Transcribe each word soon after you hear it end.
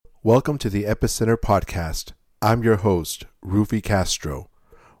Welcome to the Epicenter Podcast. I'm your host, Rufy Castro.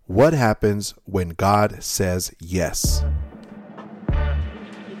 What happens when God says yes?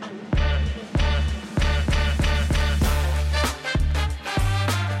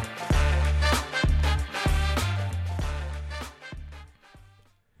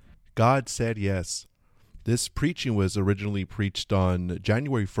 God said yes. This preaching was originally preached on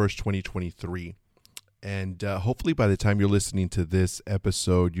January 1st, 2023. And hopefully by the time you're listening to this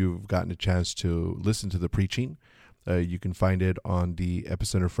episode, you've gotten a chance to listen to the preaching. You can find it on the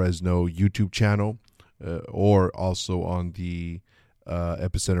Epicenter Fresno YouTube channel or also on the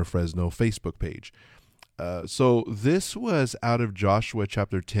Epicenter Fresno Facebook page. So this was out of Joshua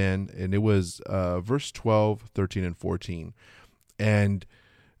chapter 10, and it was verse 12, 13, and 14. And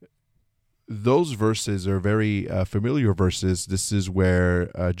those verses are very familiar verses. This is where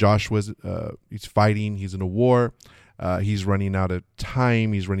Joshua's he's fighting. He's in a war. He's running out of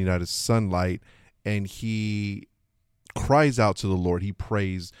time. He's running out of sunlight, and he cries out to the Lord. He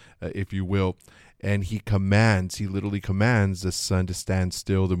prays, if you will, and he commands. He literally commands the sun to stand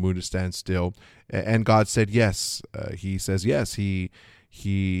still, the moon to stand still, and God said yes. He says yes.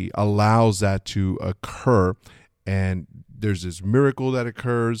 He allows that to occur, and there's this miracle that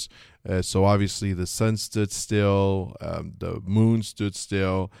occurs. So obviously the sun stood still, the moon stood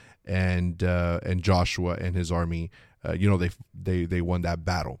still, and Joshua and his army, they won that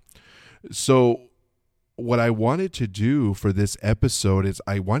battle. So what I wanted to do for this episode is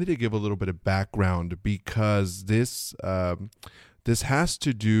I wanted to give a little bit of background, because this has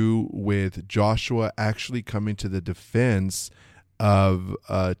to do with Joshua actually coming to the defense of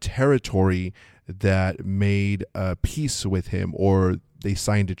territory that made peace with him, or they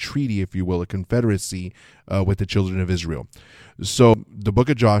signed a treaty, if you will, a confederacy with the children of Israel. So the book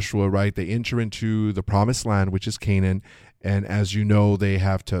of Joshua, right? They enter into the promised land, which is Canaan, and as you know, they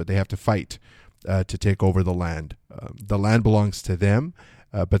have to fight to take over the land. The land belongs to them,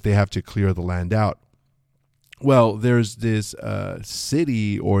 but they have to clear the land out. Well, there's this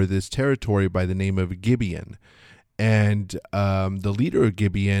city or this territory by the name of Gibeon. And the leader of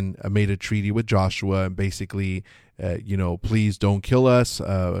Gibeon made a treaty with Joshua, and basically, please don't kill us.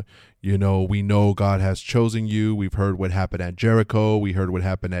 We know God has chosen you. We've heard what happened at Jericho. We heard what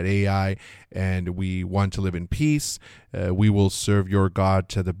happened at Ai, and we want to live in peace. We will serve your God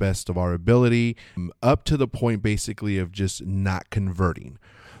to the best of our ability, up to the point basically of just not converting.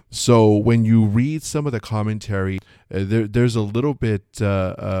 So when you read some of the commentary, there's a little bit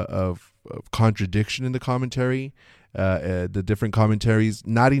of contradiction in the commentary, the different commentaries,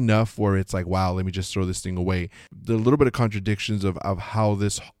 not enough where it's like, wow, let me just throw this thing away. The little bit of contradictions of how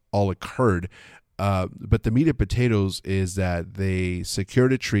this all occurred. But the meat and potatoes is that they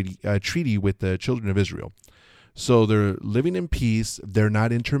secured a treaty with the children of Israel. So they're living in peace. They're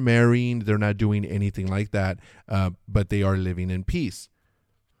not intermarrying. They're not doing anything like that, but they are living in peace.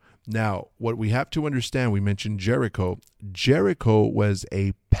 Now, what we have to understand, we mentioned Jericho. Jericho was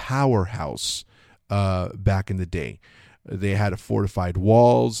a powerhouse back in the day. They had fortified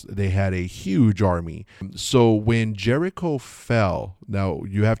walls. They had a huge army. So when Jericho fell, now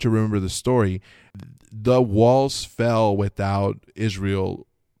you have to remember the story, the walls fell without Israel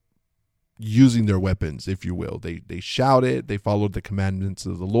using their weapons, if you will. They shouted. They followed the commandments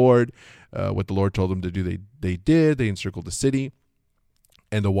of the Lord. What the Lord told them to do, they did. They encircled the city.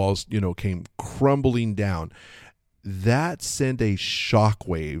 And the walls, came crumbling down. That sent a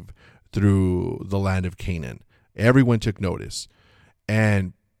shockwave through the land of Canaan. Everyone took notice.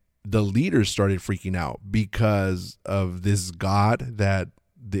 And the leaders started freaking out because of this God that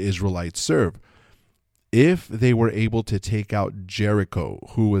the Israelites serve. If they were able to take out Jericho,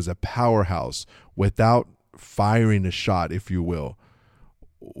 who was a powerhouse, without firing a shot, if you will,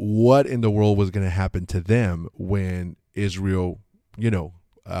 what in the world was going to happen to them when Israel,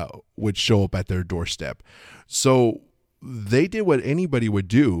 would show up at their doorstep? So they did what anybody would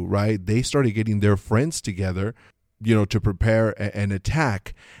do, right? They started getting their friends together, to prepare an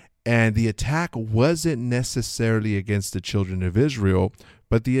attack. And the attack wasn't necessarily against the children of Israel,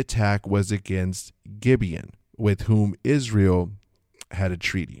 but the attack was against Gibeon, with whom Israel had a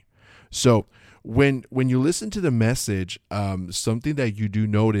treaty. So when you listen to the message, something that you do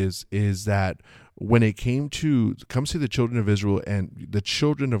notice is that when it comes to the children of Israel and the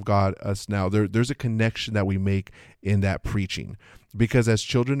children of God, us now, there's a connection that we make in that preaching. Because as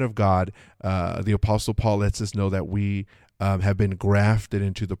children of God, the Apostle Paul lets us know that we have been grafted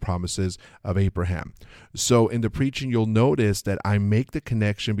into the promises of Abraham. So in the preaching, you'll notice that I make the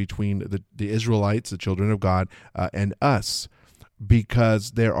connection between the Israelites, the children of God, and us,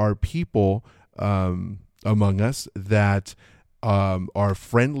 because there are people among us that are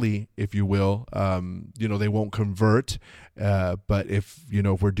friendly, if you will. They won't convert, but if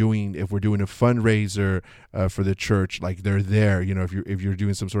we're doing a fundraiser for the church, like they're there. If you're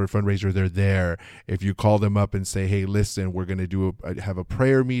doing some sort of fundraiser, they're there. If you call them up and say, hey, listen, we're going to have a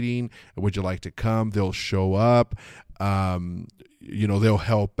prayer meeting, would you like to come? They'll show up. They'll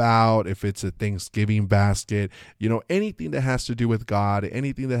help out if it's a Thanksgiving basket, anything that has to do with God,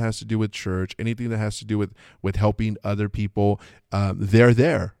 anything that has to do with church, anything that has to do with helping other people. They're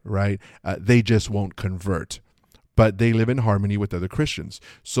there, right? They just won't convert, but they live in harmony with other Christians.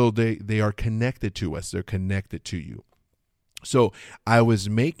 So they are connected to us. They're connected to you. So I was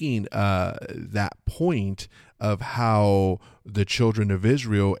making that point of how the children of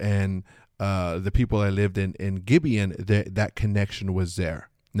Israel and the people I lived in Gibeon, that connection was there.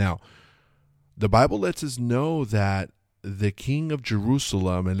 Now, the Bible lets us know that the king of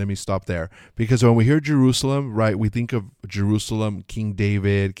Jerusalem, and let me stop there, because when we hear Jerusalem, right, we think of Jerusalem, King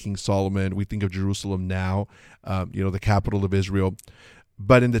David, King Solomon. We think of Jerusalem now, the capital of Israel.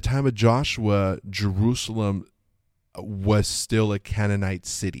 But in the time of Joshua, Jerusalem was still a Canaanite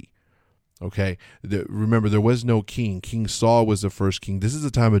city. Okay, remember, there was no king. King Saul was the first king. This is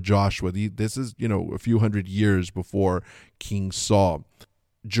the time of Joshua. This is, a few hundred years before King Saul.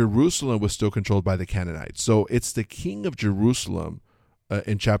 Jerusalem was still controlled by the Canaanites. So it's the king of Jerusalem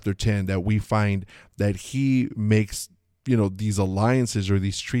in chapter 10 that we find that he makes, these alliances or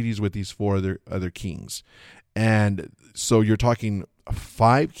these treaties with these four other kings. And so you're talking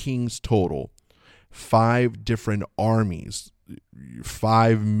 5 kings total, 5 different armies,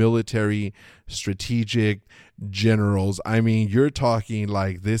 5 military strategic generals. I mean, you're talking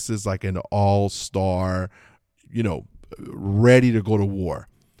like this is like an all-star, ready to go to war.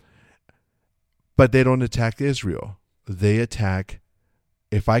 But they don't attack Israel. They attack,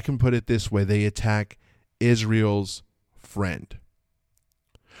 if I can put it this way, they attack Israel's friend.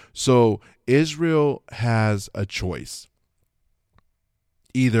 So Israel has a choice.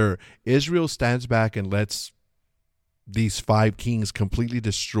 Either Israel stands back and lets these 5 kings completely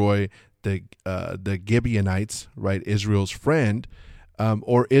destroy the Gibeonites, right, Israel's friend,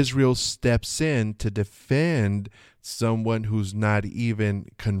 or Israel steps in to defend someone who's not even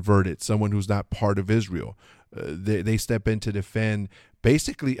converted, someone who's not part of Israel. They step in to defend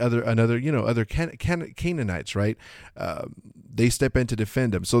basically other Canaanites, right? They step in to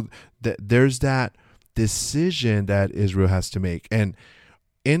defend them. So there's that decision that Israel has to make. And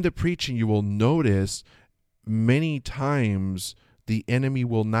in the preaching, you will notice many times the enemy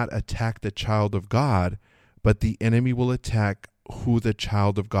will not attack the child of God, but the enemy will attack who the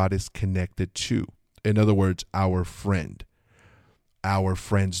child of God is connected to. In other words, our friend. Our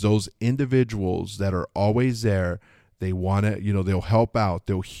friends, those individuals that are always there, they want to, they'll help out,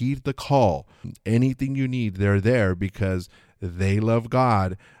 they'll heed the call. Anything you need, they're there because they love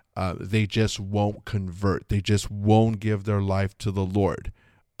God. They just won't convert. They just won't give their life to the Lord.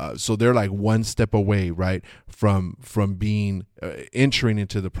 So they're like one step away, right, from being entering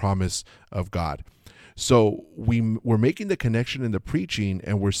into the promise of God. So we're making the connection in the preaching,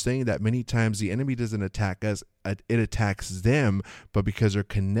 and we're saying that many times the enemy doesn't attack us; it attacks them. But because they're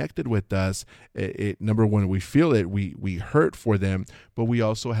connected with us, number one, we feel it, we hurt for them, but we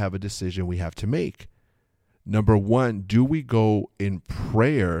also have a decision we have to make. Number one, do we go in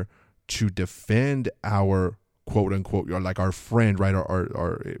prayer to defend our quote unquote, or like our friend, right,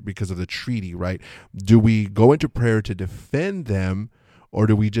 or because of the treaty, right? Do we go into prayer to defend them, or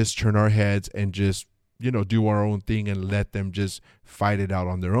do we just turn our heads and just, do our own thing and let them just fight it out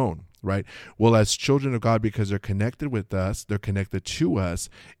on their own, right? Well, as children of God, because they're connected with us, they're connected to us,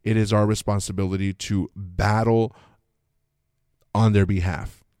 it is our responsibility to battle on their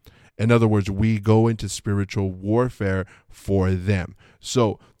behalf. In other words, we go into spiritual warfare for them.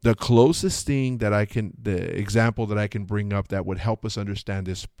 So the closest thing that the example that I can bring up that would help us understand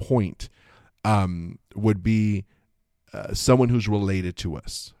this point would be someone who's related to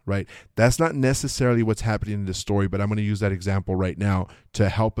us, right? That's not necessarily what's happening in the story, but I'm going to use that example right now to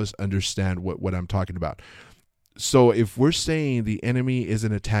help us understand what I'm talking about. So if we're saying the enemy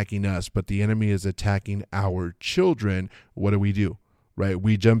isn't attacking us, but the enemy is attacking our children, what do? Right?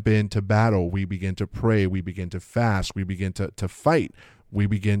 We jump into battle. We begin to pray. We begin to fast. We begin to fight. We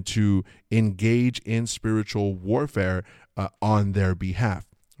begin to engage in spiritual warfare on their behalf.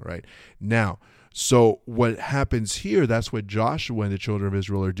 Right? Now, so what happens here, that's what Joshua and the children of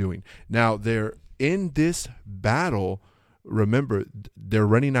Israel are doing. Now, they're in this battle. Remember, they're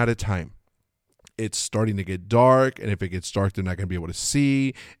running out of time. It's starting to get dark, and if it gets dark, they're not going to be able to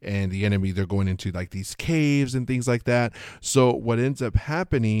see, and the enemy, they're going into like these caves and things like that. So what ends up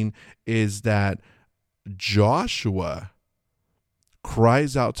happening is that Joshua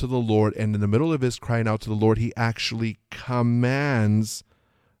cries out to the Lord, and in the middle of his crying out to the Lord, he actually commands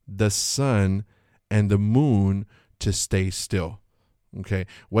the sun and the moon to stay still. Okay,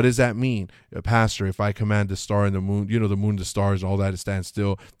 what does that mean? Pastor, if I command the star and the moon, the moon, the stars, and all that to stand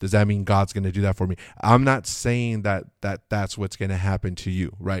still, does that mean God's going to do that for me? I'm not saying that's what's going to happen to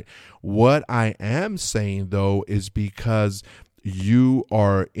you, right? What I am saying, though, is because you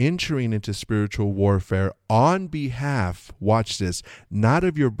are entering into spiritual warfare on behalf, watch this, not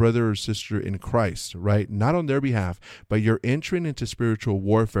of your brother or sister in Christ, right? Not on their behalf, but you're entering into spiritual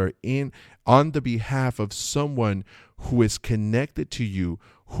warfare on the behalf of someone who is connected to you,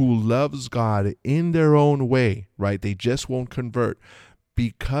 who loves God in their own way, right? They just won't convert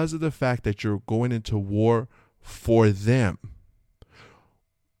because of the fact that you're going into war for them.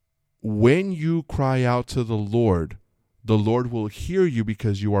 When you cry out to the Lord will hear you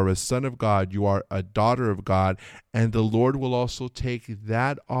because you are a son of God, you are a daughter of God, and the Lord will also take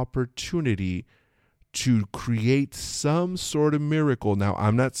that opportunity to create some sort of miracle. Now,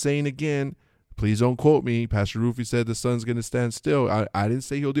 I'm not saying, again, please don't quote me, Pastor Rufy said the sun's going to stand still. I didn't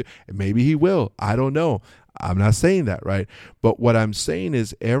say he'll do it. Maybe he will. I don't know. I'm not saying that, right? But what I'm saying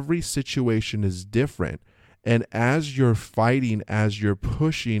is every situation is different. And as you're fighting, as you're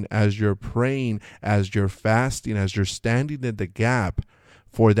pushing, as you're praying, as you're fasting, as you're standing in the gap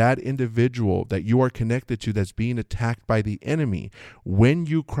for that individual that you are connected to that's being attacked by the enemy, when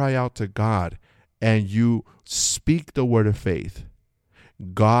you cry out to God and you speak the word of faith,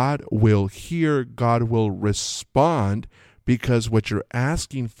 God will hear, God will respond, because what you're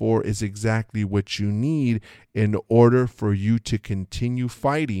asking for is exactly what you need in order for you to continue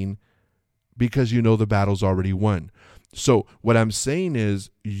fighting, because you know the battle's already won. So what I'm saying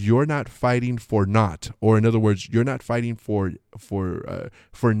is you're not fighting for naught, or in other words, you're not fighting for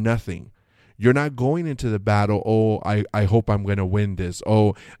nothing. You're not going into the battle, I hope I'm going to win this.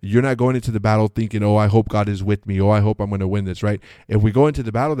 You're not going into the battle thinking, I hope God is with me. I hope I'm going to win this, right? If we go into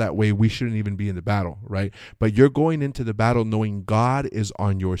the battle that way, we shouldn't even be in the battle, right? But you're going into the battle knowing God is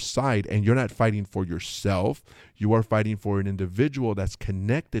on your side, and you're not fighting for yourself. You are fighting for an individual that's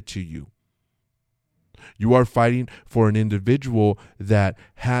connected to you. You are fighting for an individual that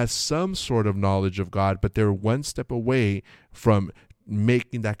has some sort of knowledge of God, but they're one step away from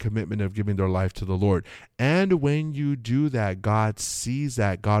making that commitment of giving their life to the Lord. And when you do that, God sees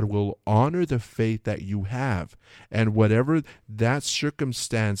that. God will honor the faith that you have. And whatever that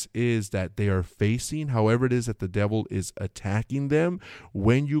circumstance is that they are facing, however it is that the devil is attacking them,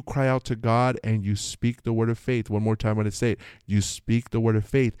 when you cry out to God and you speak the word of faith, one more time I'm going to say it, you speak the word of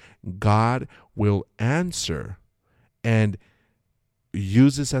faith, God will answer. And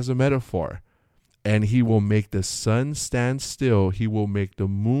use this as a metaphor. And he will make the sun stand still. He will make the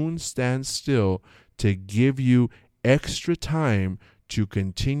moon stand still to give you extra time to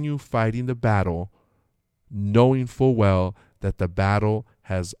continue fighting the battle, knowing full well that the battle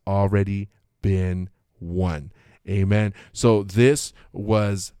has already been won. Amen. So this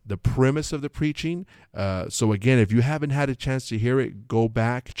was the premise of the preaching. So again, if you haven't had a chance to hear it, go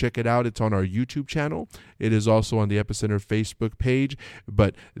back, check it out. It's on our YouTube channel. It is also on the Epicenter Facebook page.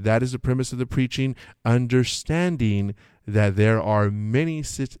 But that is the premise of the preaching, understanding that there are many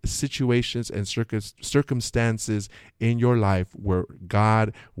situations and circumstances in your life where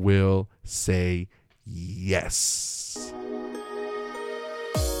God will say yes.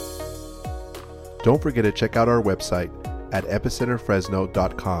 Don't forget to check out our website at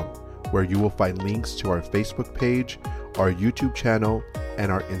epicenterfresno.com, where you will find links to our Facebook page, our YouTube channel,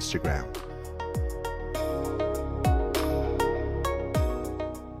 and our Instagram.